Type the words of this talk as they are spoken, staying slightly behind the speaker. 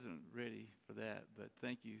wasn't ready for that, but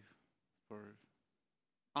thank you for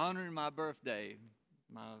honoring my birthday.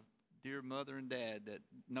 My dear mother and dad, that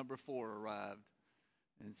number 4 arrived.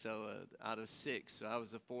 And so out of 6, so I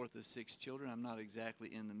was the 4th of 6 children. I'm not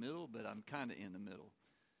exactly in the middle, but I'm kind of in the middle.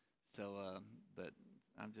 So, but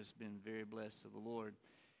I've just been very blessed of the Lord.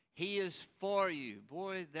 He is for you.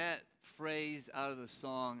 Boy, that phrase out of the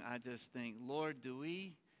song, I just think, Lord, do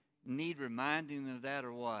we need reminding of that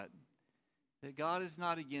or what? That God is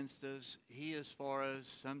not against us. He is for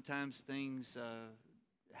us. Sometimes things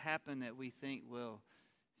happen that we think, well,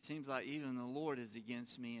 it seems like even the Lord is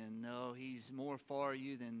against me. And no, He's more for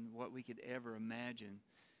you than what we could ever imagine.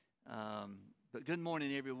 But good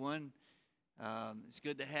morning, everyone. It's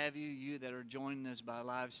good to have you. You that are joining us by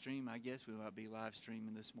live stream. I guess we might be live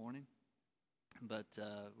streaming this morning. But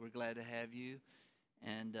we're glad to have you.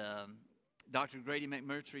 And Dr. Grady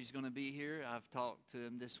McMurtry is going to be here. I've talked to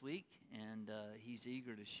him this week, and he's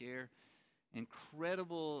eager to share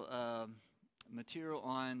incredible material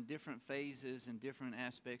on different phases and different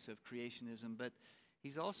aspects of creationism. But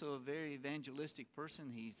he's also a very evangelistic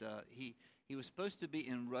person. He was supposed to be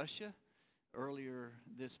in Russia earlier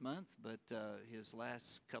this month, but his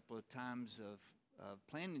last couple of times of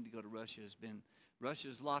planning to go to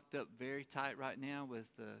Russia's locked up very tight right now with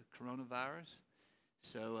coronavirus.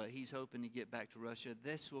 So he's hoping to get back to Russia.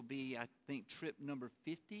 This will be, I think, trip number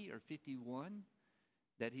 50 or 51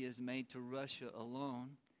 that he has made to Russia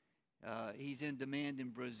alone. He's in demand in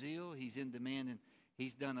Brazil. He's in demand in,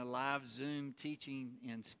 he's done a live Zoom teaching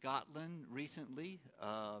in Scotland recently.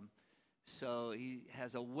 So he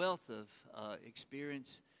has a wealth of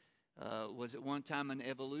experience. Was at one time an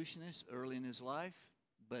evolutionist early in his life,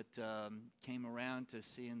 but came around to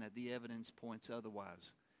seeing that the evidence points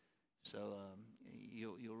otherwise. So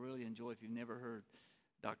you'll really enjoy. If you've never heard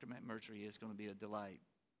Dr. McMurtry, it's going to be a delight.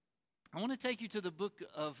 I want to take you to the book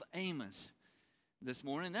of Amos this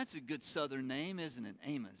morning. That's a good southern name, isn't it?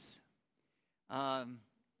 Amos. That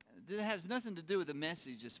has nothing to do with the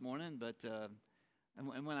message this morning, but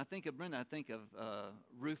and when I think of Brenda, I think of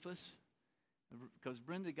Rufus, because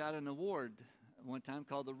Brenda got an award one time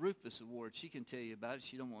called the Rufus Award. She can tell you about it.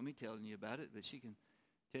 She don't want me telling you about it, but she can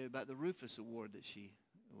tell you about the Rufus Award that she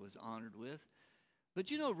was honored with. But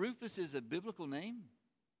you know, Rufus is a biblical name.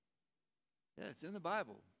 Yeah, it's in the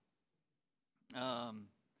Bible.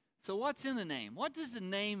 So what's in the name? What does the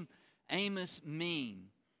name Amos mean?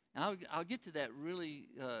 I'll get to that really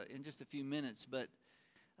in just a few minutes, but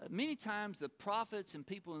many times the prophets and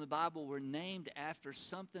people in the Bible were named after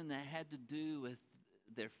something that had to do with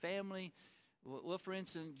their family. Well, for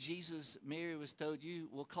instance, Jesus, Mary was told, you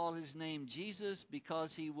will call his name Jesus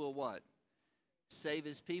because he will what? Save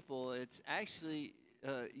his people. It's actually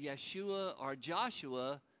Yeshua or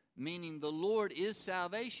Joshua, meaning the Lord is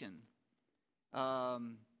salvation.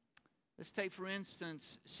 Let's take, for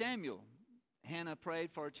instance, Samuel. Hannah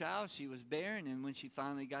prayed for a child. She was barren, and when she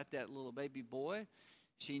finally got that little baby boy,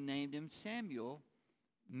 she named him Samuel,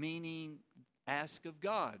 meaning ask of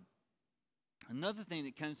God. Another thing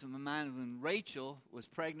that comes to my mind, when Rachel was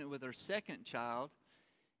pregnant with her second child,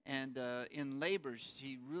 and in labor,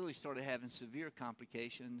 she really started having severe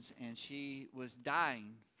complications, and she was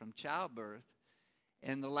dying from childbirth.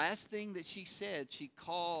 And the last thing that she said, she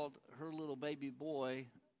called her little baby boy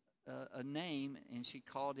a name, and she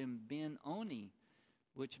called him Ben-Oni,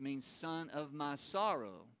 which means son of my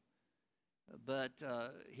sorrow. But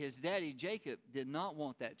his daddy, Jacob, did not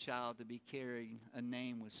want that child to be carrying a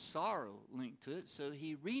name with sorrow linked to it, so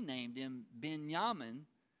he renamed him Benjamin,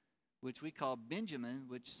 which we call Benjamin,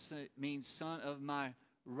 which means son of my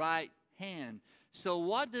right hand. So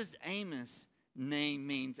what does Amos' name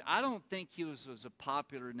mean? I don't think he was a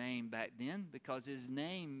popular name back then, because his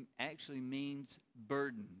name actually means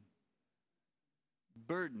burden.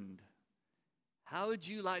 Burdened. How would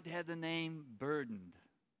you like to have the name Burdened?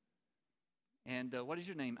 And what is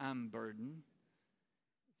your name? I'm Burden.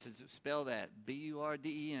 It says, spell that,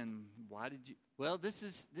 B-U-R-D-E-N. Why did you? Well, this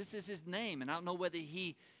is his name, and I don't know whether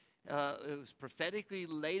it was prophetically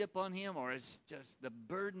laid upon him, or it's just the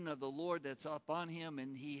burden of the Lord that's upon him,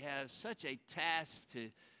 and he has such a task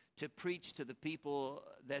to preach to the people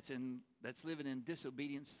that's living in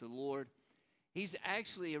disobedience to the Lord. He's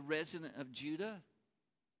actually a resident of Judah,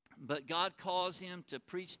 but God calls him to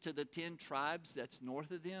preach to the 10 tribes that's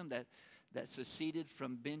north of them, that seceded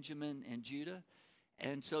from Benjamin and Judah.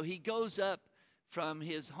 And so he goes up from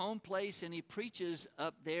his home place and he preaches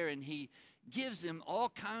up there, and he gives them all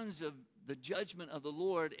kinds of the judgment of the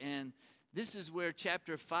Lord. And this is where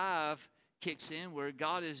chapter 5 kicks in, where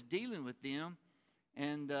God is dealing with them.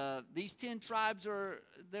 And these 10 tribes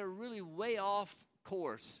they're really way off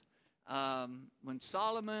course. when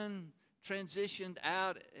Solomon transitioned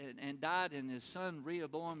out and died and his son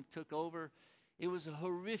Rehoboam took over, it was a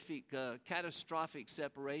horrific, catastrophic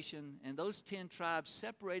separation. And those 10 tribes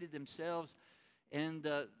separated themselves, and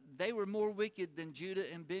they were more wicked than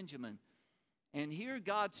Judah and Benjamin. And here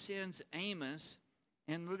God sends Amos,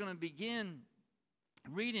 and we're going to begin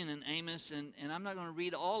reading in Amos, and I'm not going to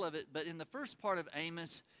read all of it, but in the first part of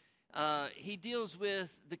Amos, he deals with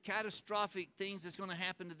the catastrophic things that's going to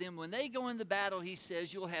happen to them. When they go into battle, he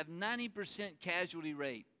says, you'll have 90% casualty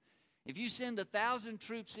rate. If you send 1,000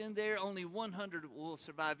 troops in there, only 100 will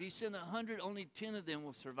survive. If you send 100, only 10 of them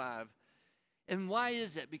will survive. And why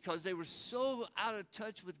is that? Because they were so out of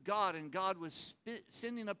touch with God, and God was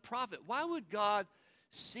sending a prophet. Why would God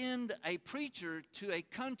send a preacher to a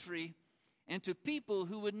country and to people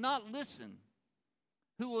who would not listen,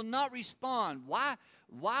 who will not respond?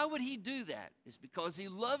 Why would he do that? It's because he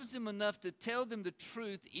loves them enough to tell them the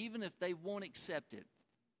truth even if they won't accept it.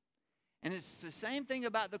 And it's the same thing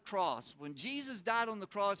about the cross. When Jesus died on the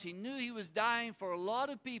cross, he knew he was dying for a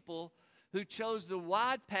lot of people who chose the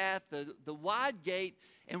wide path, the wide gate,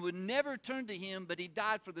 and would never turn to him, but he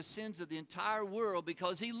died for the sins of the entire world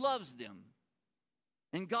because he loves them.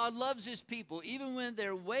 And God loves his people. Even when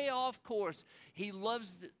they're way off course, he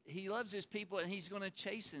loves his people, and he's going to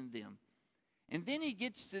chasten them. And then he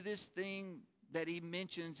gets to this thing that he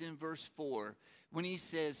mentions in verse 4 when he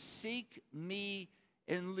says, seek me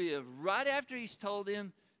and live. Right after he's told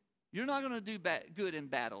them, you're not going to do good in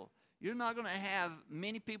battle. You're not going to have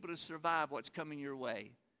many people to survive what's coming your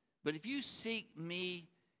way. But if you seek me,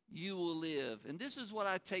 you will live. And this is what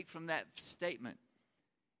I take from that statement.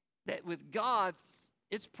 That with God,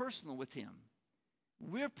 it's personal with him.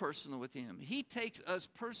 We're personal with him. He takes us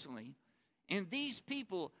personally. And these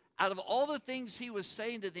people, out of all the things he was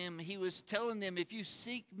saying to them, he was telling them, if you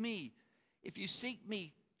seek me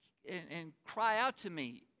and cry out to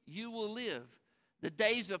me, you will live. The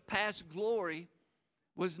days of past glory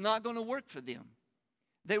was not going to work for them.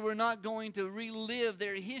 They were not going to relive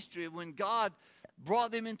their history when God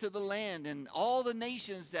brought them into the land, and all the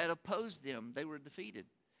nations that opposed them, they were defeated.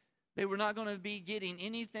 They were not going to be getting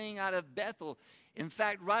anything out of Bethel. In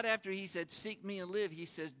fact, right after he said, seek me and live, he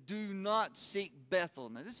says, do not seek Bethel.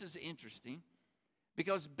 Now, this is interesting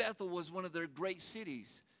because Bethel was one of their great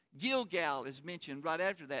cities. Gilgal is mentioned right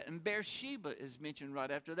after that, and Beersheba is mentioned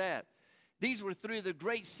right after that. These were three of the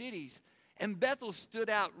great cities. And Bethel stood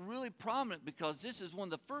out really prominent because this is one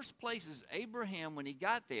of the first places Abraham, when he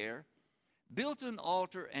got there, built an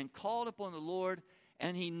altar and called upon the Lord,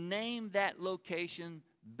 and he named that location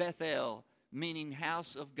Bethel, meaning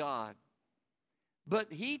house of God.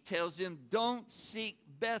 But he tells them, don't seek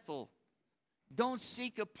Bethel. Don't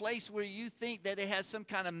seek a place where you think that it has some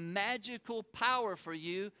kind of magical power for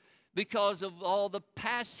you because of all the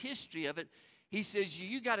past history of it. He says,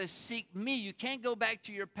 you got to seek me. You can't go back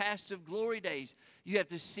to your past of glory days. You have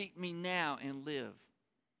to seek me now and live.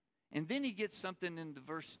 And then he gets something in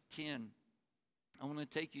verse 10 I want to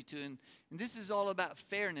take you to. And this is all about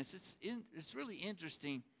fairness. It's really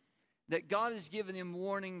interesting that God has given them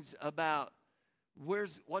warnings about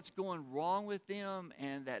what's going wrong with them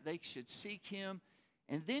and that they should seek him.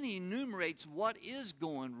 And then he enumerates what is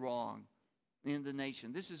going wrong in the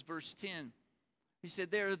nation. This is verse 10. He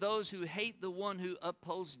said, there are those who hate the one who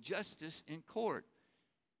upholds justice in court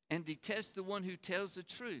and detest the one who tells the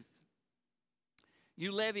truth.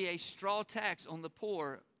 You levy a straw tax on the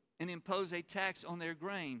poor and impose a tax on their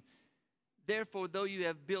grain. Therefore, though you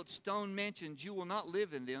have built stone mansions, you will not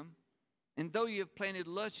live in them. And though you have planted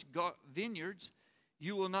lush vineyards,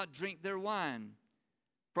 you will not drink their wine.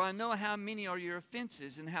 For I know how many are your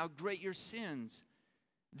offenses and how great your sins.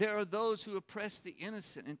 There are those who oppress the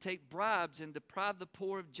innocent and take bribes and deprive the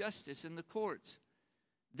poor of justice in the courts.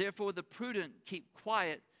 Therefore, the prudent keep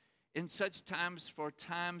quiet in such times, for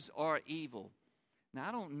times are evil. Now,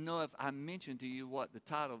 I don't know if I mentioned to you what the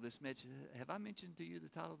title of this message is. Have I mentioned to you the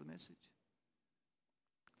title of the message?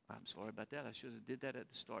 I'm sorry about that. I should have did that at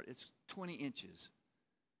the start. It's 20 inches.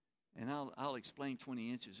 And I'll explain 20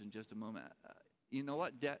 inches in just a moment. You know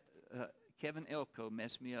what? Kevin Elko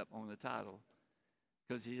messed me up on the title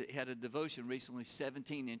because he had a devotion recently,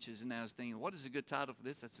 17 inches, and I was thinking, what is a good title for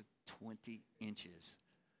this? That's 20 inches.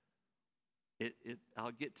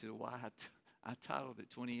 I'll get to why I titled it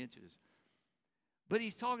 20 inches. But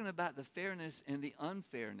he's talking about the fairness and the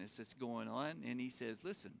unfairness that's going on, and he says,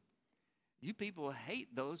 listen, you people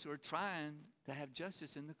hate those who are trying to have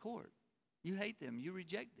justice in the court. You hate them. You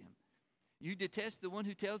reject them. You detest the one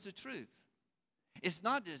who tells the truth. It's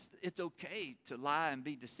not just it's okay to lie and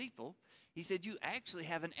be deceitful. He said you actually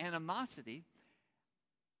have an animosity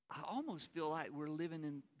I almost feel like we're living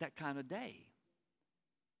in that kind of day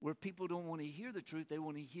where people don't want to hear the truth. They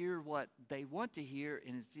want to hear what they want to hear,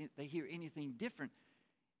 and if they hear anything different,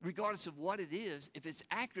 regardless of what it is, if it's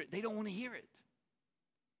accurate, they don't want to hear it.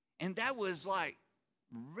 And that was like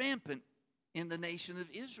rampant in the nation of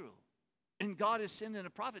Israel. And God is sending a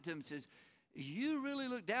prophet to him and says, you really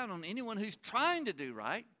look down on anyone who's trying to do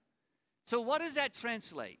right. So what does that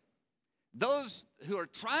translate? Those who are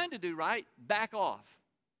trying to do right, back off.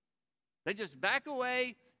 They just back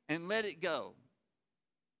away and let it go.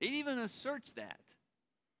 It even asserts that.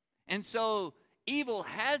 And so evil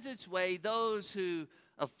has its way. Those who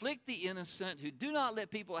afflict the innocent, who do not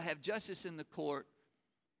let people have justice in the court,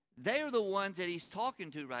 they are the ones that he's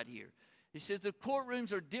talking to right here. He says the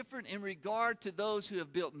courtrooms are different in regard to those who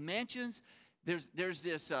have built mansions. There's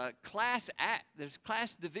this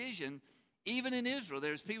class division even in Israel.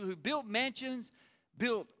 There's people who built mansions,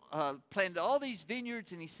 planted all these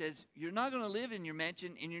vineyards, and he says, you're not going to live in your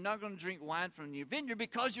mansion and you're not going to drink wine from your vineyard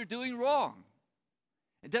because you're doing wrong.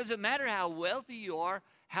 It doesn't matter how wealthy you are,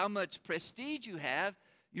 how much prestige you have,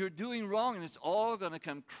 you're doing wrong, and it's all going to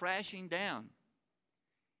come crashing down.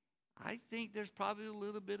 I think there's probably a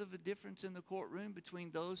little bit of a difference in the courtroom between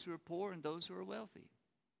those who are poor and those who are wealthy.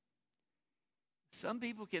 Some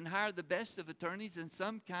people can hire the best of attorneys, and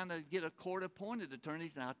some kind of get a court-appointed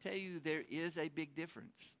attorneys, and I'll tell you, there is a big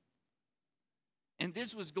difference. And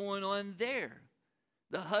this was going on there.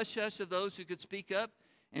 The hush-hush of those who could speak up.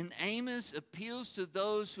 And Amos appeals to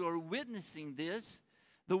those who are witnessing this.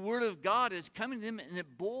 The word of God is coming to them, and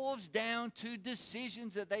it boils down to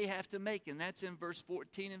decisions that they have to make. And that's in verse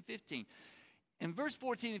 14 and 15. And verse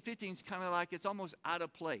 14 and 15 is kind of like it's almost out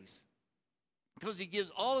of place. Because he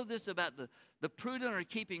gives all of this about the prudent are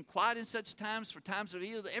keeping quiet in such times, for times of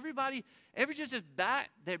evil. Everybody just is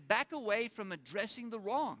back. They're back away from addressing the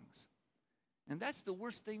wrongs. And that's the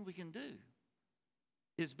worst thing we can do,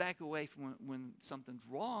 is back away from when something's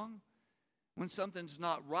wrong, when something's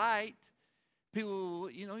not right. People,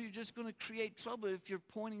 you're just going to create trouble if you're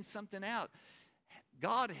pointing something out.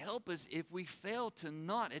 God help us if we fail to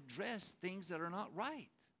not address things that are not right.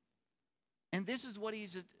 And this is what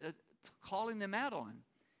he's calling them out on.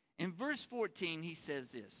 In verse 14, he says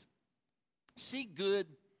this, seek good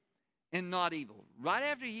and not evil. Right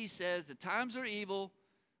after he says the times are evil,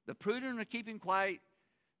 the prudent are keeping quiet,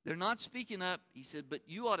 they're not speaking up, he said, but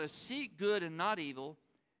you ought to seek good and not evil,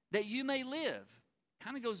 that you may live.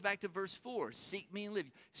 Kind of goes back to verse 4, seek me and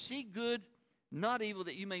live. Seek good, not evil,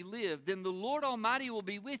 that you may live. Then the Lord Almighty will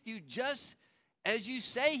be with you just as you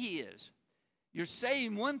say he is. You're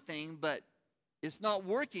saying one thing, but it's not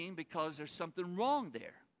working because there's something wrong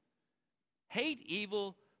there. Hate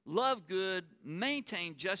evil, love good,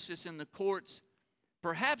 maintain justice in the courts.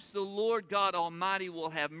 Perhaps the Lord God Almighty will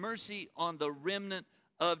have mercy on the remnant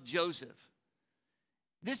of Joseph.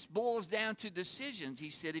 This boils down to decisions. He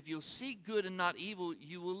said, if you'll seek good and not evil,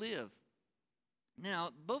 you will live. Now,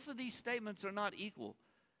 both of these statements are not equal.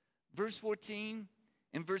 Verse 14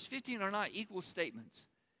 and verse 15 are not equal statements.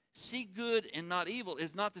 Seek good and not evil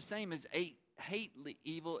is not the same as hate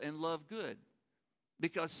evil and love good.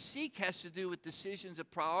 Because seek has to do with decisions of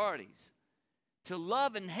priorities. To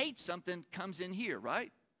love and hate something comes in here,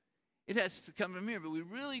 right? It has to come from here. But we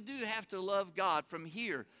really do have to love God from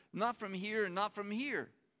here. Not from here and not from here.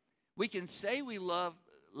 We can say we love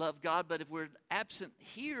God, but if we're absent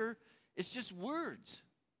here, it's just words.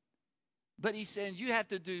 But he's saying you have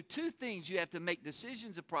to do two things. You have to make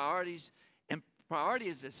decisions of priorities. And priority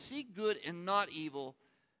is to seek good and not evil.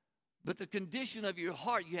 But the condition of your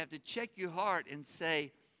heart, you have to check your heart and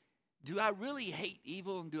say, do I really hate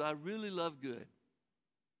evil and do I really love good?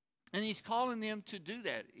 And he's calling them to do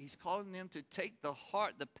that. He's calling them to take the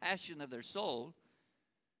heart, the passion of their soul,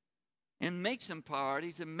 and make some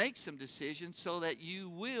priorities and make some decisions so that you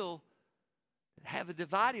will have a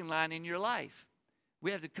dividing line in your life. We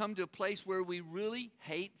have to come to a place where we really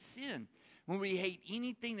hate sin, when we hate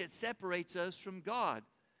anything that separates us from God.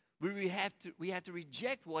 We have to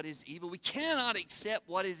reject what is evil. We cannot accept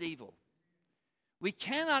what is evil. We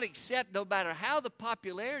cannot accept, no matter how the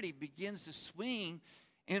popularity begins to swing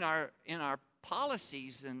in our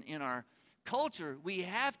policies and in our culture, we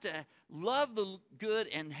have to love the good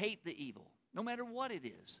and hate the evil, no matter what it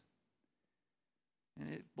is.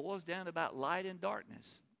 And it boils down about light and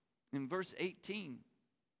darkness. In verse 18,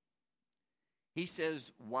 he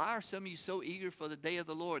says, why are some of you so eager for the day of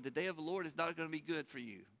the Lord? The day of the Lord is not going to be good for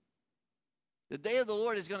you. The day of the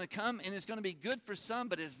Lord is going to come, and it's going to be good for some,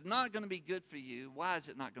 but it's not going to be good for you. Why is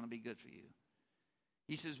it not going to be good for you?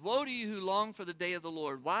 He says, woe to you who long for the day of the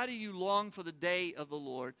Lord. Why do you long for the day of the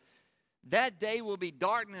Lord? That day will be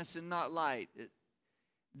darkness and not light.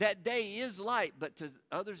 That day is light, but to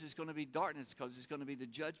others it's going to be darkness because it's going to be the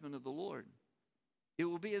judgment of the Lord. It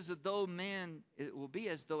will be as though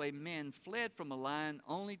a man fled from a lion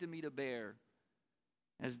only to meet a bear,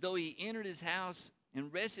 as though he entered his house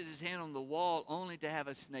and rested his hand on the wall only to have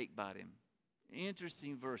a snake bite him.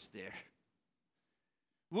 Interesting verse there.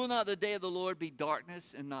 Will not the day of the Lord be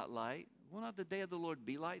darkness and not light? Will not the day of the Lord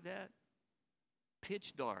be like that?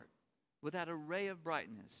 Pitch dark, without a ray of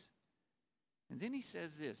brightness. And then he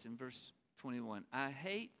says this in verse 21. I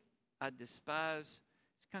despise.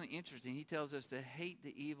 It's kind of interesting. He tells us to hate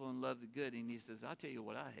the evil and love the good. And he says, I'll tell you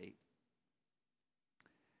what I hate.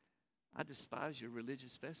 I despise your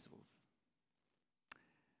religious festivals.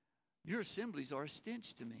 Your assemblies are a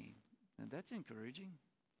stench to me. And that's encouraging.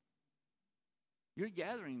 Your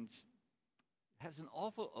gatherings has an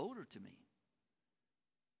awful odor to me.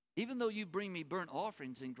 Even though you bring me burnt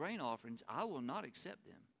offerings and grain offerings, I will not accept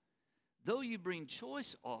them. Though you bring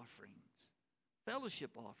choice offerings,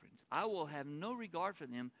 fellowship offerings, I will have no regard for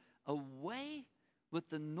them. Away with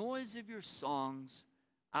the noise of your songs,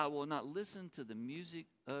 I will not listen to the music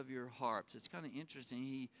of your harps. It's kind of interesting.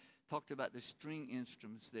 He talked about the string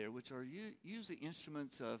instruments there, which are usually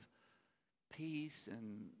instruments of peace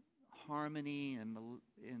and harmony, and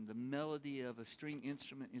the melody of a string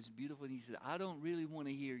instrument is beautiful. And he said, I don't really want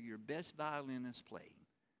to hear your best violinist playing.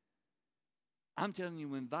 I'm telling you,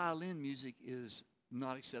 when violin music is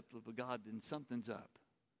not acceptable to God, then something's up.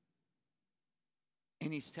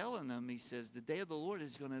 And he's telling them, he says, the day of the Lord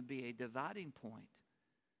is going to be a dividing point.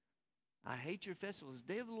 I hate your festivals.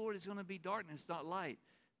 The day of the Lord is going to be darkness, not light.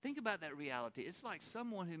 Think about that reality. It's like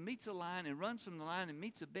someone who meets a lion and runs from the lion and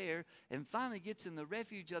meets a bear and finally gets in the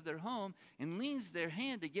refuge of their home and leans their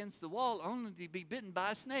hand against the wall only to be bitten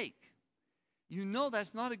by a snake. You know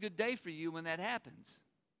that's not a good day for you when that happens.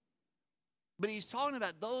 But he's talking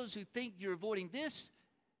about those who think you're avoiding this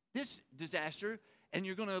disaster and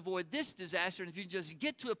you're going to avoid this disaster. And if you just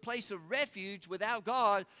get to a place of refuge without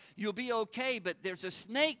God, you'll be okay. But there's a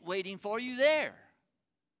snake waiting for you there.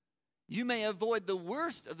 You may avoid the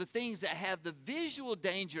worst of the things that have the visual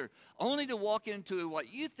danger only to walk into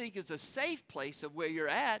what you think is a safe place of where you're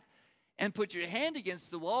at and put your hand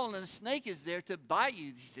against the wall and the snake is there to bite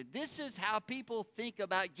you. He said, this is how people think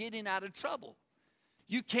about getting out of trouble.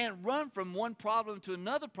 You can't run from one problem to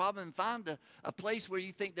another problem and find a place where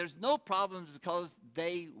you think there's no problems because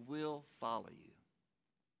they will follow you.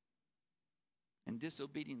 And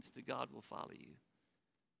disobedience to God will follow you.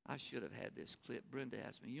 I should have had this clip. Brenda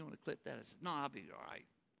asked me, you want to clip that? I said, no, I'll be all right.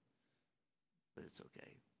 But it's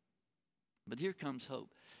okay. But here comes hope.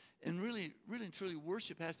 And really and truly,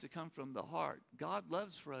 worship has to come from the heart. God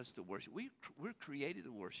loves for us to worship. We're created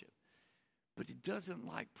to worship. But he doesn't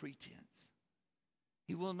like pretense.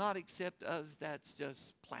 He will not accept us that's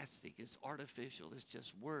just plastic. It's artificial. It's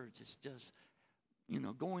just words. It's just,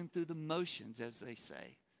 going through the motions, as they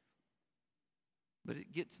say. But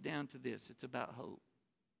it gets down to this. It's about hope.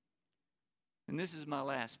 And this is my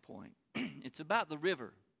last point. It's about the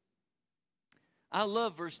river. I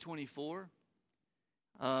love verse 24.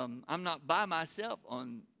 I'm not by myself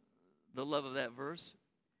on the love of that verse.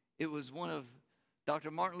 It was one of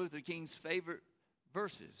Dr. Martin Luther King's favorite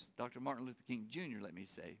verses. Dr. Martin Luther King Jr., let me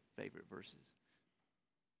say, favorite verses.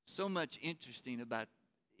 So much interesting about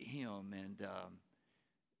him, and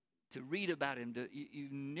to read about him. You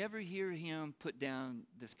never hear him put down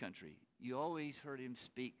this country. You always heard him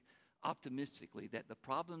speak optimistically that the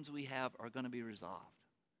problems we have are going to be resolved.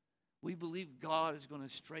 We believe God is going to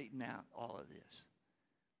straighten out all of this.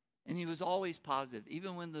 And he was always positive.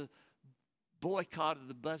 Even when the boycott of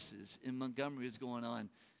the buses in Montgomery was going on,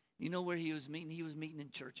 you know where he was meeting? He was meeting in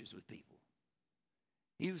churches with people.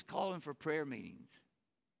 He was calling for prayer meetings.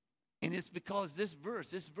 And it's because this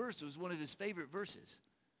verse was one of his favorite verses.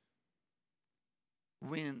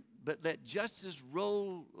 But let justice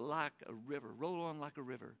roll on like a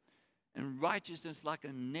river, and righteousness like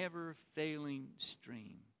a never-failing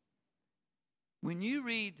stream. When you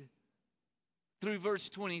read through verse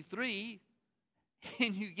 23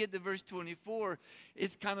 and you get to verse 24,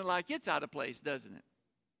 it's kind of like it's out of place, doesn't it?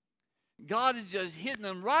 God is just hitting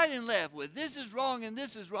them right and left with this is wrong and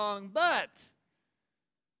this is wrong, but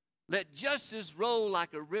let justice roll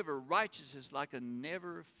like a river, righteousness like a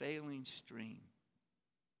never-failing stream.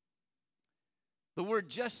 The word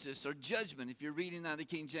justice or judgment, if you're reading out of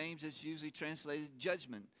King James, it's usually translated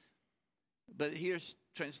judgment. But here's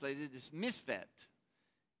translated as misfet.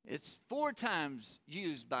 It's 4 times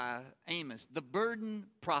used by Amos, the burden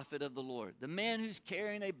prophet of the Lord, the man who's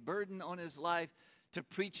carrying a burden on his life to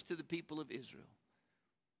preach to the people of Israel.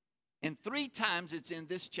 And 3 times it's in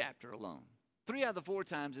this chapter alone. 3 out of the 4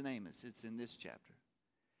 times in Amos, it's in this chapter.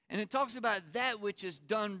 And it talks about that which is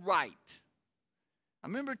done right. I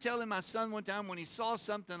remember telling my son one time when he saw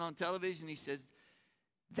something on television, he says,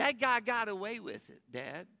 that guy got away with it,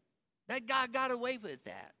 Dad. That guy got away with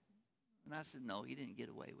that. And I said, no, he didn't get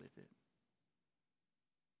away with it.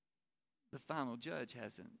 The final judge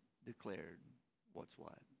hasn't declared what's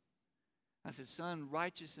what. I said, son,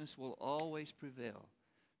 righteousness will always prevail.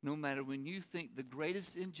 No matter when you think the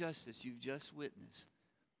greatest injustice you've just witnessed,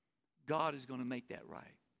 God is going to make that right.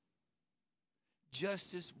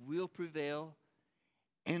 Justice will prevail.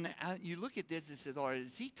 And you look at this and say, all right,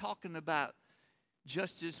 is he talking about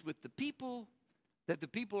justice with the people? That the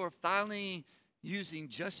people are finally using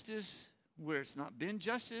justice where it's not been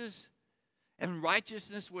justice? And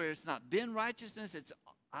righteousness where it's not been righteousness?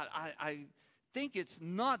 I think it's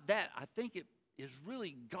not that. I think it is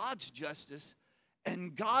really God's justice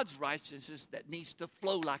and God's righteousness that needs to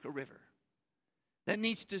flow like a river. That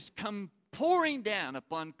needs to come pouring down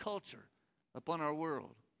upon culture, upon our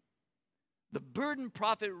world. The burdened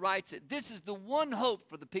prophet writes that this is the one hope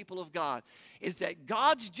for the people of God, is that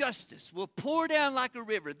God's justice will pour down like a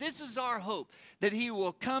river. This is our hope, that he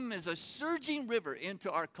will come as a surging river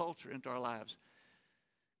into our culture, into our lives.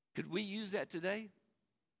 Could we use that today?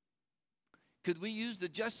 Could we use the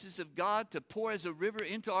justice of God to pour as a river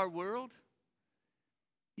into our world?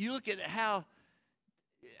 You look at how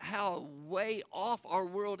way off our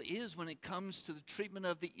world is when it comes to the treatment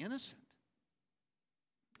of the innocent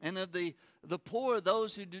and of the poor,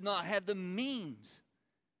 those who do not have the means.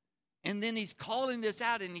 And then he's calling this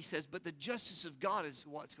out and he says, but the justice of God is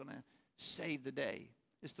what's going to save the day.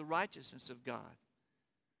 It's the righteousness of God.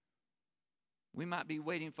 We might be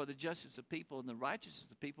waiting for the justice of people and the righteousness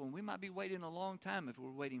of people, and we might be waiting a long time if we're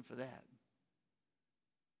waiting for that.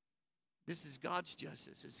 This is God's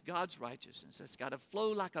justice. It's God's righteousness. It's got to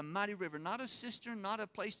flow like a mighty river, not a cistern, not a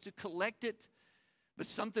place to collect it, but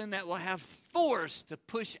something that will have force to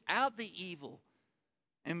push out the evil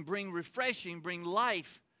and bring refreshing, bring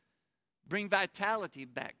life, bring vitality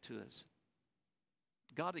back to us.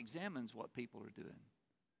 God examines what people are doing.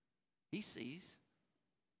 He sees.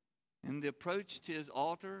 And the approach to his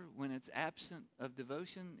altar, when it's absent of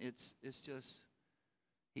devotion, it's just,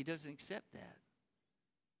 he doesn't accept that.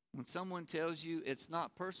 When someone tells you it's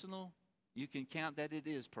not personal, you can count that it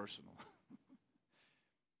is personal.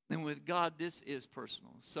 And with God, this is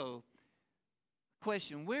personal. So,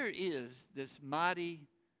 question, where is this mighty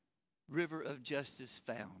river of justice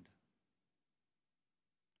found?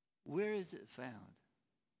 Where is it found?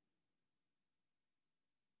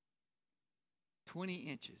 20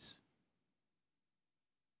 inches.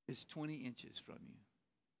 It's 20 inches from you.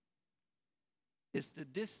 It's the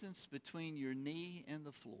distance between your knee and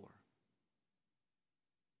the floor.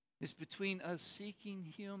 It's between us seeking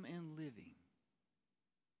him and living.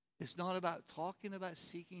 It's not about talking about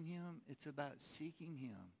seeking him. It's about seeking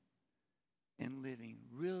him and living.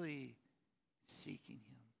 Really seeking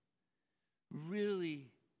him.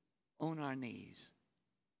 Really on our knees.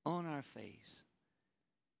 On our face.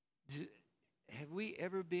 Have we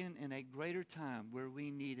ever been in a greater time where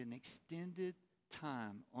we need an extended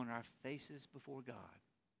time on our faces before God?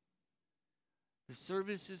 The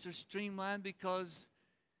services are streamlined because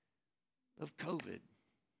of COVID.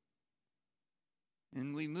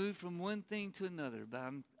 And we move from one thing to another. But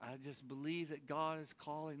I just believe that God is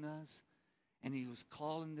calling us. And he was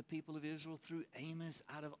calling the people of Israel through Amos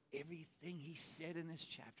out of everything he said in this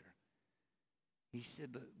chapter. He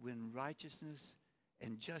said, but when righteousness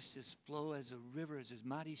and justice flow as a river, as a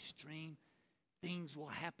mighty stream, things will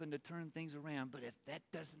happen to turn things around. But if that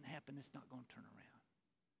doesn't happen, it's not going to turn around.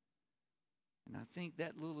 And I think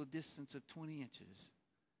that little distance of 20 inches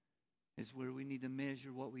is where we need to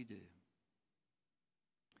measure what we do.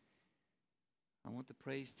 I want the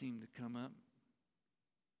praise team to come up,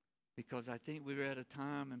 because I think we're at a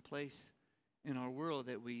time and place in our world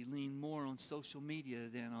that we lean more on social media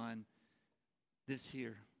than on this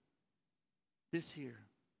here. This here.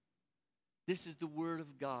 This is the Word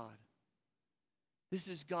of God. This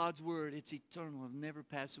is God's Word. It's eternal. It'll never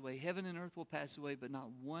pass away. Heaven and earth will pass away, but not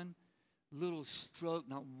one little stroke,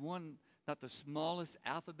 not the smallest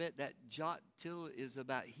alphabet. That jot till is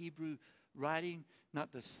about Hebrew writing.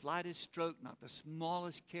 Not the slightest stroke, not the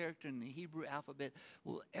smallest character in the Hebrew alphabet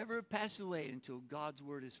will ever pass away until God's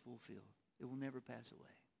Word is fulfilled. It will never pass away.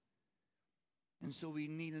 And so we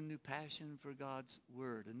need a new passion for God's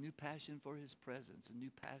Word, a new passion for His presence, a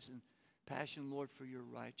new passion, Lord, for your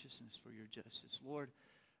righteousness, for your justice. Lord,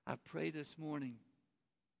 I pray this morning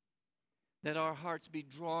that our hearts be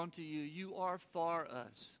drawn to you. You are for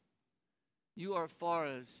us. You are for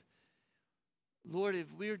us. Lord, if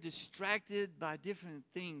we're distracted by different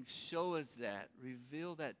things, show us that.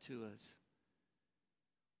 Reveal that to us.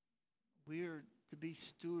 We're to be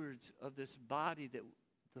stewards of this body that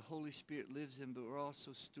the Holy Spirit lives in, but we're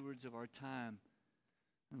also stewards of our time.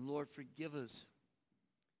 And Lord, forgive us.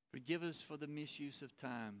 Forgive us for the misuse of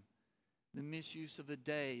time, the misuse of a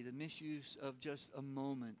day, the misuse of just a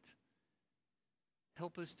moment.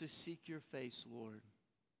 Help us to seek your face, Lord.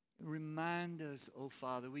 Remind us, oh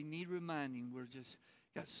Father. We need reminding. We're just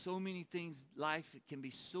got so many things. Life it can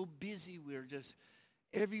be so busy. We're just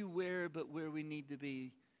everywhere but where we need to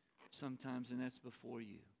be sometimes, and that's before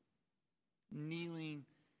you. Kneeling,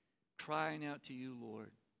 crying out to you,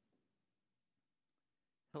 Lord.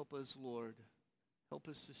 Help us, Lord. Help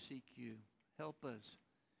us to seek you. Help us.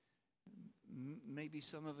 Maybe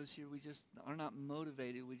some of us here, we just are not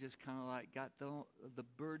motivated. We just kind of like got the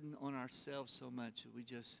burden on ourselves so much.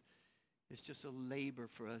 It's just a labor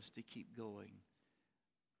for us to keep going.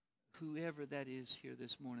 Whoever that is here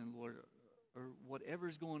this morning, Lord, or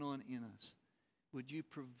whatever's going on in us, would you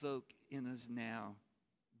provoke in us now,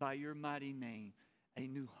 by your mighty name, a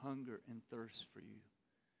new hunger and thirst for you,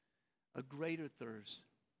 a greater thirst.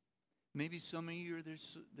 Maybe some of you,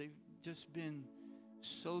 they've just been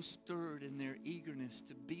so stirred in their eagerness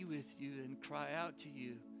to be with you and cry out to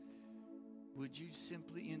you. Would you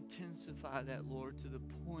simply intensify that, Lord, to the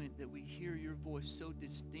point that we hear your voice so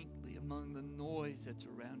distinctly among the noise that's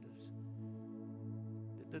around us?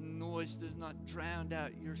 That the noise does not drown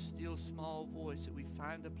out your still small voice, that we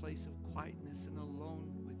find a place of quietness and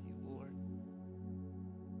alone with you, Lord.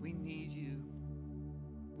 We need you.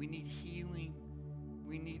 We need healing.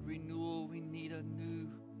 We need renewal. We need a new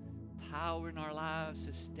power in our lives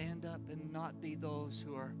to stand up and not be those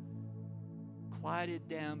who are quieted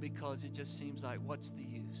down because it just seems like, what's the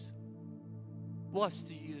use? What's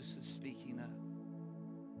the use of speaking up?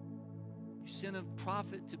 You sent a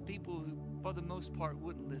prophet to people who, for the most part,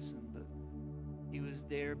 wouldn't listen, but he was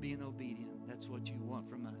there being obedient. That's what you want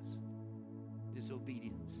from us, is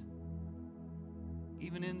obedience.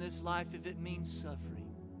 Even in this life, if it means suffering.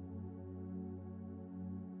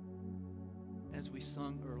 As we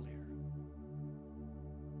sung earlier,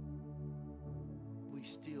 we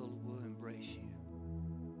still will embrace you.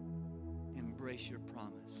 Embrace your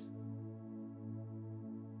promise.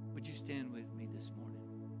 Would you stand with me this morning?